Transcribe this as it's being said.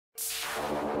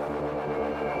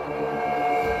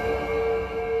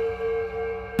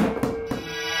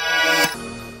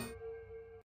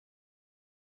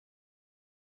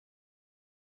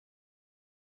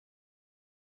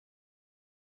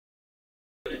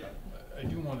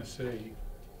want to say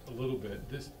a little bit,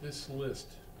 this list,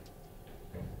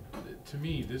 to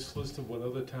me, this list of what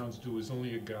other towns do is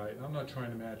only a guide. I'm not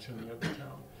trying to match any other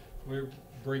town. We're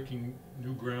breaking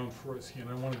new ground for us here,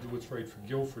 and I want to do what's right for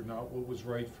Guilford, not what was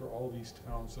right for all these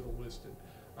towns that are listed.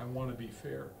 I want to be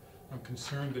fair. I'm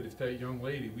concerned that if that young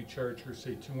lady, we charge her,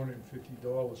 say,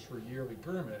 $250 for a yearly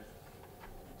permit,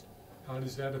 how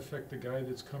does that affect the guy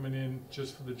that's coming in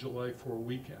just for the July 4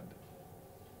 weekend?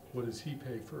 What does he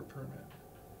pay for a permit?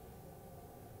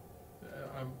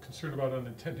 I'm concerned about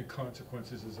unintended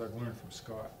consequences, as I've learned from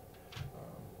Scott.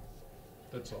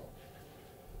 That's all.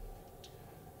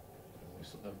 We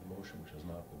still have a motion which has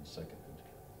not been seconded.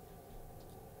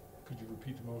 Could you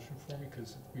repeat the motion for me?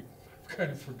 Because we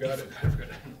kind of forgot it.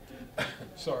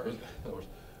 Sorry. There was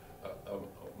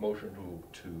a motion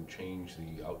to change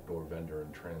the outdoor vendor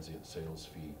and transient sales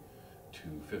fee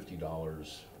to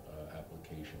 $50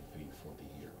 application fee for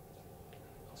the year.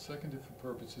 I'll second it for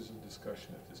purposes of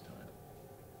discussion at this time.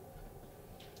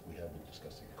 We have been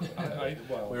discussing it.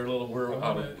 Well,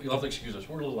 you'll have to excuse us,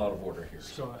 we're a little out of order here.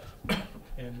 Scott,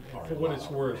 and for what it's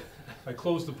worth, I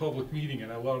closed the public meeting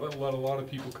and I let a lot of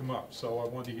people come up, so I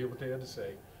wanted to hear what they had to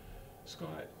say.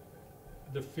 Scott,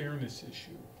 the fairness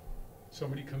issue.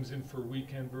 Somebody comes in for a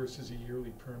weekend versus a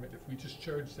yearly permit. If we just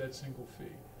charge that single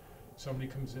fee, somebody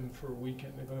comes in for a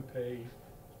weekend, they're gonna pay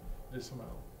this amount.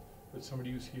 But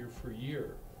somebody who's here for a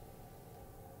year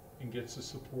and gets the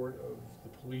support of the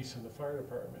police and the fire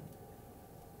department,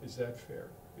 is that fair?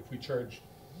 If we charge,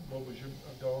 what was your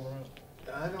dollar amount?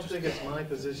 I don't think it's my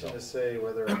position to say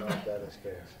whether or not that is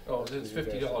fair. Oh, it's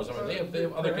 $50. I mean, they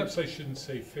have other. Perhaps I shouldn't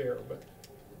say fair, but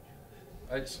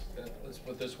Let's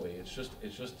put it this way. It's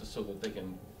just so that they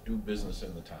can do business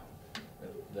in the town.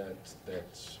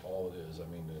 That's all it is. I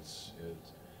mean, it's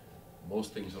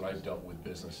most things that I've dealt with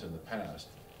business in the past.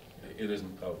 It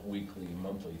isn't a weekly,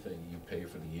 monthly thing. You pay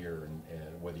for the year,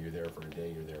 and whether you're there for a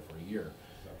day, you're there for a year.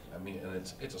 I mean, and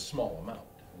it's a small amount.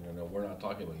 You know, we're not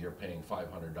talking about you're paying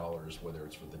 $500 whether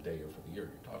it's for the day or for the year.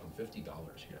 You're talking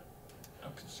 $50 here.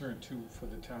 I'm concerned too for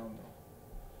the town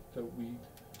though,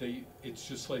 that it's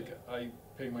just like I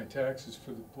pay my taxes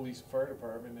for the police and fire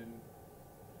department and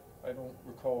I don't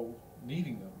recall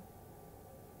needing them.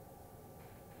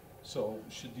 So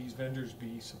should these vendors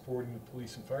be supporting the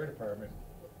police and fire department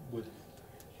with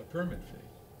a permit fee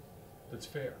that's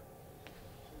fair?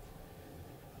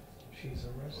 She's a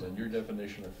Well, resident. then your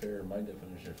definition of fair and my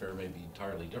definition of fair may be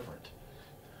entirely different.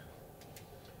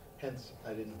 Hence,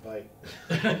 I didn't bite.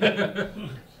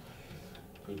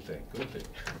 Good thing, good thing.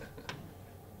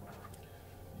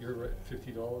 You're at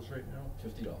 $50 right now?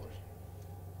 $50. All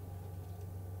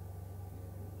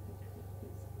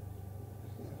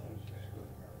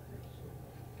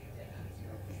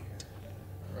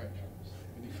right.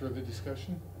 Any further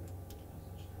discussion?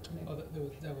 Oh,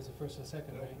 that was the first and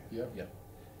second, right? Yeah. Yeah.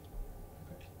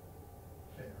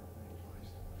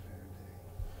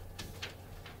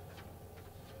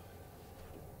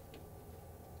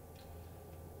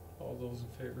 All those in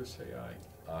favor say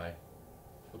aye. Aye.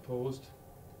 Opposed?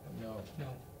 No. No.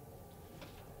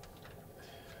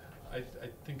 I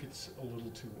think it's a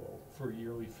little too low for a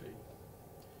yearly fee.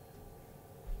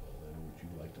 Well, then would you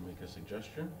like to make a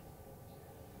suggestion?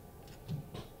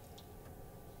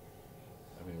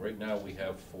 I mean, right now we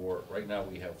have four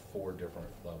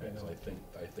different levels.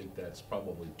 I think that's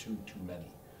probably too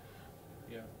many.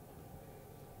 Yeah.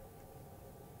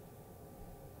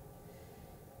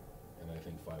 And I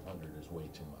think 500 is way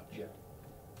too much. Yeah.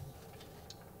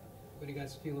 What do you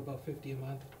guys feel about 50 a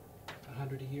month,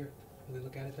 100 a year? We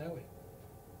look at it that way.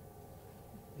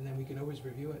 And then we can always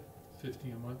review it. 50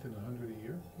 a month and 100 a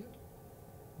year? Yep.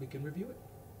 We can review it.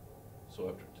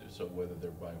 So whether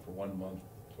they're buying for 1 month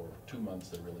or 2 months,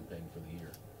 they're really paying for the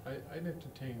year. I'd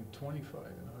entertain 25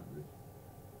 and 100.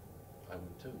 I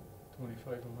would too.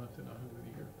 25 a month and 100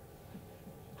 a year.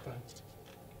 Fine.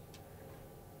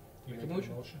 You Make a make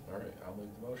motion. All right, I'll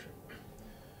make the motion.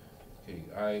 Okay,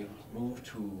 I move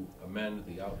to amend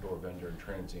the outdoor vendor and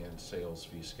transient sales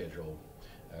fee schedule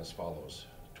as follows.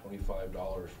 $25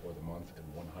 for the month and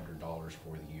 $100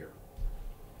 for the year.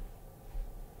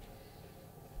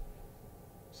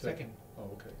 Second.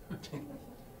 Oh, okay.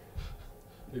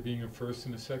 There being a first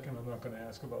and a second, I'm not going to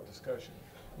ask about discussion.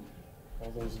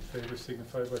 All those in favor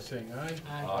signify by saying aye.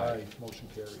 Aye. Aye. Motion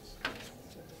carries.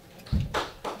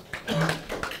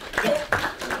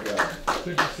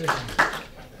 Good decision.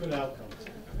 Good outcome.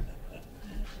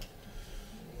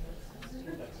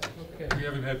 Okay. We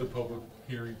haven't had the public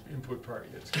hearing input part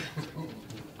yet.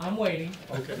 I'm waiting.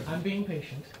 Okay. I'm being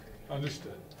patient.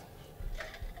 Understood.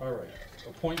 All right.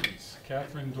 Appointments.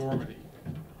 Catherine Dormady,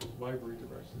 Library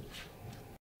Director.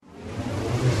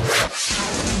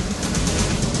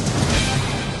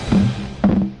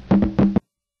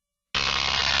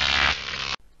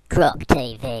 Croc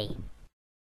TV.